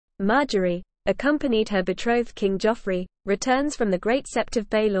Margaery, accompanied her betrothed King Joffrey, returns from the Great Sept of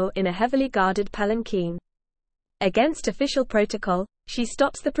Baelor in a heavily guarded palanquin. Against official protocol, she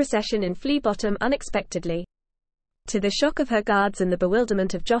stops the procession in Flea Bottom unexpectedly. To the shock of her guards and the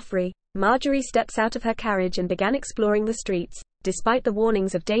bewilderment of Joffrey, Margaery steps out of her carriage and began exploring the streets, despite the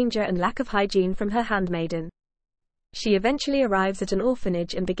warnings of danger and lack of hygiene from her handmaiden. She eventually arrives at an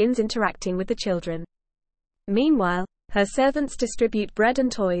orphanage and begins interacting with the children. Meanwhile, her servants distribute bread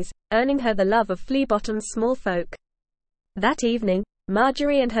and toys, earning her the love of Flea Bottom's small folk. That evening,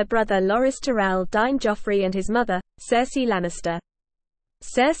 Margaery and her brother Loras Tyrell dine Joffrey and his mother, Cersei Lannister.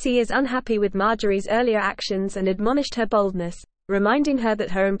 Cersei is unhappy with Margaery's earlier actions and admonished her boldness, reminding her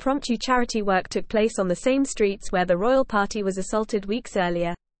that her impromptu charity work took place on the same streets where the royal party was assaulted weeks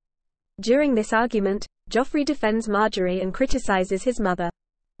earlier. During this argument, Joffrey defends Margaery and criticizes his mother.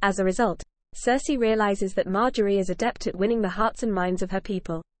 As a result, Cersei realizes that Margaery is adept at winning the hearts and minds of her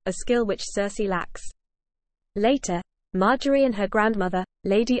people, a skill which Cersei lacks. Later, Margaery and her grandmother,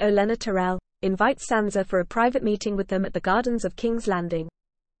 Lady Olenna Tyrell, invite Sansa for a private meeting with them at the gardens of King's Landing.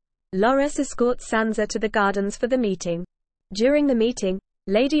 Loras escorts Sansa to the gardens for the meeting. During the meeting,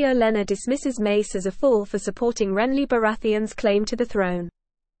 Lady Olenna dismisses Mace as a fool for supporting Renly Baratheon's claim to the throne.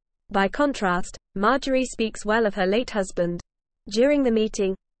 By contrast, Margaery speaks well of her late husband. During the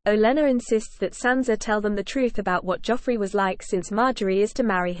meeting, Olenna insists that Sansa tell them the truth about what Joffrey was like since Margaery is to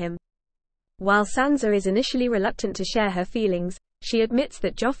marry him. While Sansa is initially reluctant to share her feelings, she admits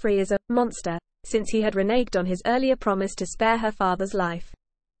that Joffrey is a monster, since he had reneged on his earlier promise to spare her father's life.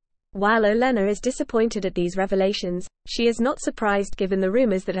 While Olenna is disappointed at these revelations, she is not surprised given the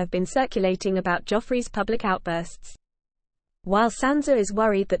rumors that have been circulating about Joffrey's public outbursts. While Sansa is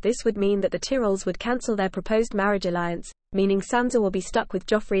worried that this would mean that the Tyrells would cancel their proposed marriage alliance, meaning Sansa will be stuck with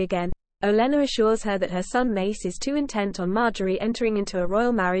Joffrey again, Olenna assures her that her son Mace is too intent on Margaery entering into a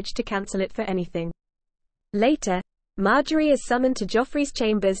royal marriage to cancel it for anything. Later, Margaery is summoned to Joffrey's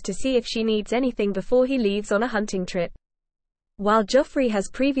chambers to see if she needs anything before he leaves on a hunting trip. While Joffrey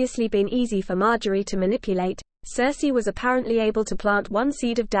has previously been easy for Margaery to manipulate, Cersei was apparently able to plant one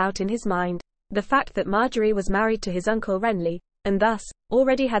seed of doubt in his mind: the fact that Margaery was married to his uncle Renly, and thus,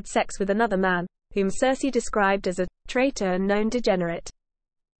 already had sex with another man, whom Cersei described as a traitor and known degenerate.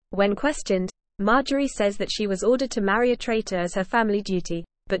 When questioned, Margaery says that she was ordered to marry a traitor as her family duty,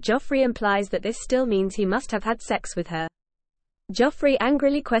 but Joffrey implies that this still means he must have had sex with her. Joffrey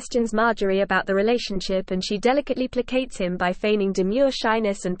angrily questions Margaery about the relationship and she delicately placates him by feigning demure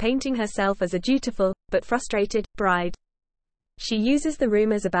shyness and painting herself as a dutiful, but frustrated, bride. She uses the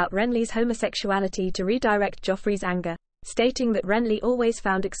rumors about Renly's homosexuality to redirect Joffrey's anger, stating that Renly always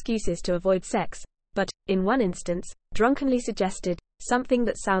found excuses to avoid sex, but, in one instance, drunkenly suggested something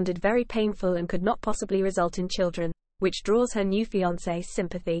that sounded very painful and could not possibly result in children, which draws her new fiancé's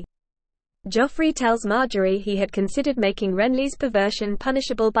sympathy. Joffrey tells Margaery he had considered making Renly's perversion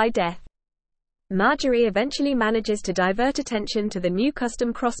punishable by death. Margaery eventually manages to divert attention to the new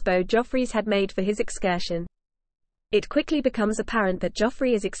custom crossbow Joffrey's had made for his excursion. It quickly becomes apparent that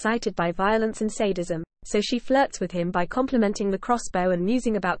Joffrey is excited by violence and sadism, so she flirts with him by complimenting the crossbow and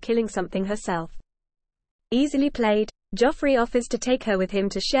musing about killing something herself. Easily played, Joffrey offers to take her with him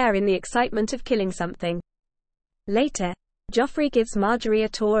to share in the excitement of killing something. Later, Joffrey gives Margaery a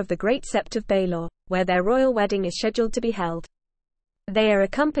tour of the Great Sept of Baelor, where their royal wedding is scheduled to be held. They are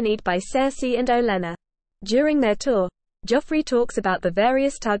accompanied by Cersei and Olenna. During their tour, Joffrey talks about the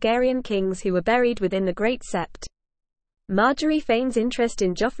various Targaryen kings who were buried within the Great Sept. Margaery feigns interest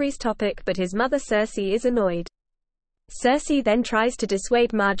in Joffrey's topic, but his mother Cersei is annoyed. Cersei then tries to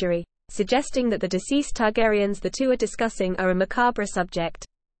dissuade Margaery, suggesting that the deceased Targaryens the two are discussing are a macabre subject.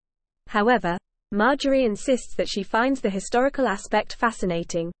 However, Margaery insists that she finds the historical aspect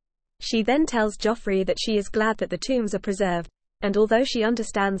fascinating. She then tells Joffrey that she is glad that the tombs are preserved, and although she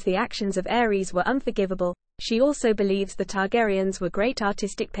understands the actions of Aerys were unforgivable, she also believes the Targaryens were great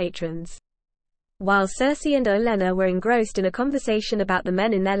artistic patrons. While Cersei and Olenna were engrossed in a conversation about the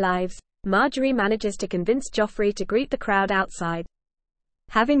men in their lives, Margaery manages to convince Joffrey to greet the crowd outside.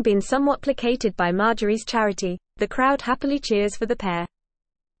 Having been somewhat placated by Margaery's charity, the crowd happily cheers for the pair.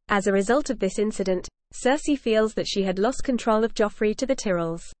 As a result of this incident, Cersei feels that she had lost control of Joffrey to the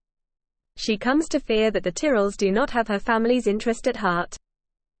Tyrells. She comes to fear that the Tyrells do not have her family's interest at heart.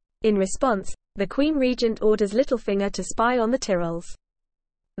 In response, the Queen Regent orders Littlefinger to spy on the Tyrells.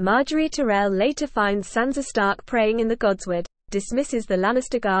 Margaery Tyrell later finds Sansa Stark praying in the Godswood, dismisses the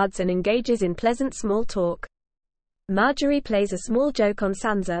Lannister guards and engages in pleasant small talk. Margaery plays a small joke on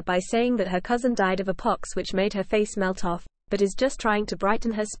Sansa by saying that her cousin died of a pox which made her face melt off, but is just trying to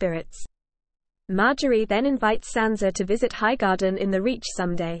brighten her spirits. Margaery then invites Sansa to visit Highgarden in the Reach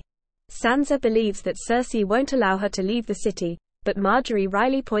someday, Sansa believes that Cersei won't allow her to leave the city, but Margaery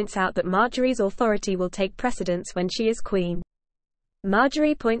wryly points out that Margaery's authority will take precedence when she is queen.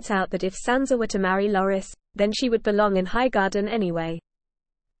 Margaery points out that if Sansa were to marry Loras, then she would belong in Highgarden anyway.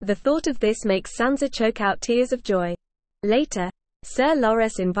 The thought of this makes Sansa choke out tears of joy. Later, Sir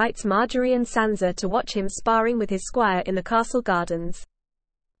Loras invites Margaery and Sansa to watch him sparring with his squire in the castle gardens.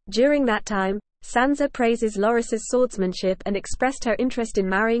 During that time, Sansa praises Loras's swordsmanship and expressed her interest in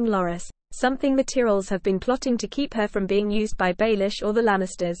marrying Loras, something the Tyrells have been plotting to keep her from being used by Baelish or the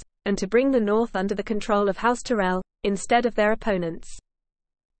Lannisters, and to bring the North under the control of House Tyrell, instead of their opponents.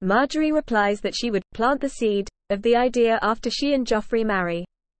 Margaery replies that she would plant the seed of the idea after she and Joffrey marry.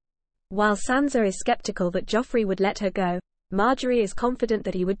 While Sansa is skeptical that Joffrey would let her go, Margaery is confident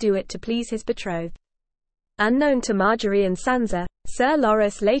that he would do it to please his betrothed. Unknown to Margaery and Sansa, Sir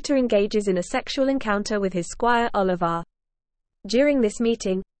Loras later engages in a sexual encounter with his squire Oliver. During this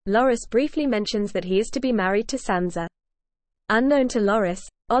meeting, Loras briefly mentions that he is to be married to Sansa. Unknown to Loras,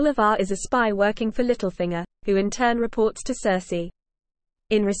 Oliver is a spy working for Littlefinger, who in turn reports to Cersei.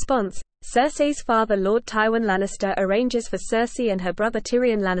 In response, Cersei's father Lord Tywin Lannister arranges for Cersei and her brother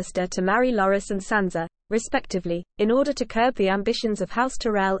Tyrion Lannister to marry Loras and Sansa, respectively, in order to curb the ambitions of House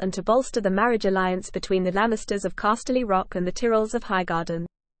Tyrell and to bolster the marriage alliance between the Lannisters of Casterly Rock and the Tyrells of Highgarden.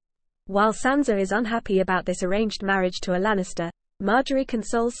 While Sansa is unhappy about this arranged marriage to a Lannister, Margaery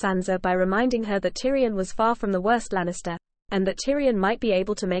consoles Sansa by reminding her that Tyrion was far from the worst Lannister, and that Tyrion might be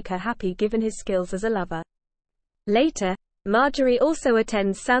able to make her happy given his skills as a lover. Later, Margaery also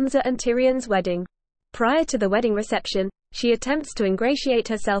attends Sansa and Tyrion's wedding. Prior to the wedding reception, she attempts to ingratiate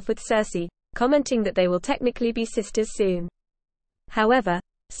herself with Cersei, commenting that they will technically be sisters soon. However,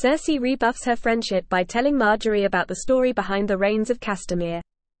 Cersei rebuffs her friendship by telling Margaery about the story behind the Rains of Castamere.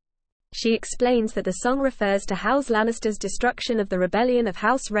 She explains that the song refers to House Lannister's destruction of the rebellion of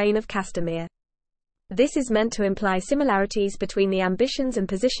House Rain of Castamere. This is meant to imply similarities between the ambitions and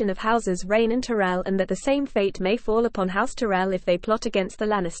position of Houses Rain and Tyrell, and that the same fate may fall upon House Tyrell if they plot against the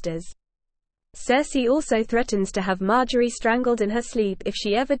Lannisters. Cersei also threatens to have Margaery strangled in her sleep if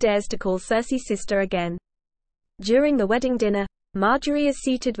she ever dares to call Cersei sister again. During the wedding dinner, Margaery is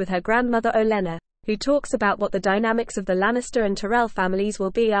seated with her grandmother Olenna, who talks about what the dynamics of the Lannister and Tyrell families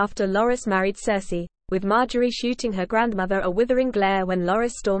will be after Loras married Cersei, with Margaery shooting her grandmother a withering glare when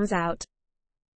Loras storms out.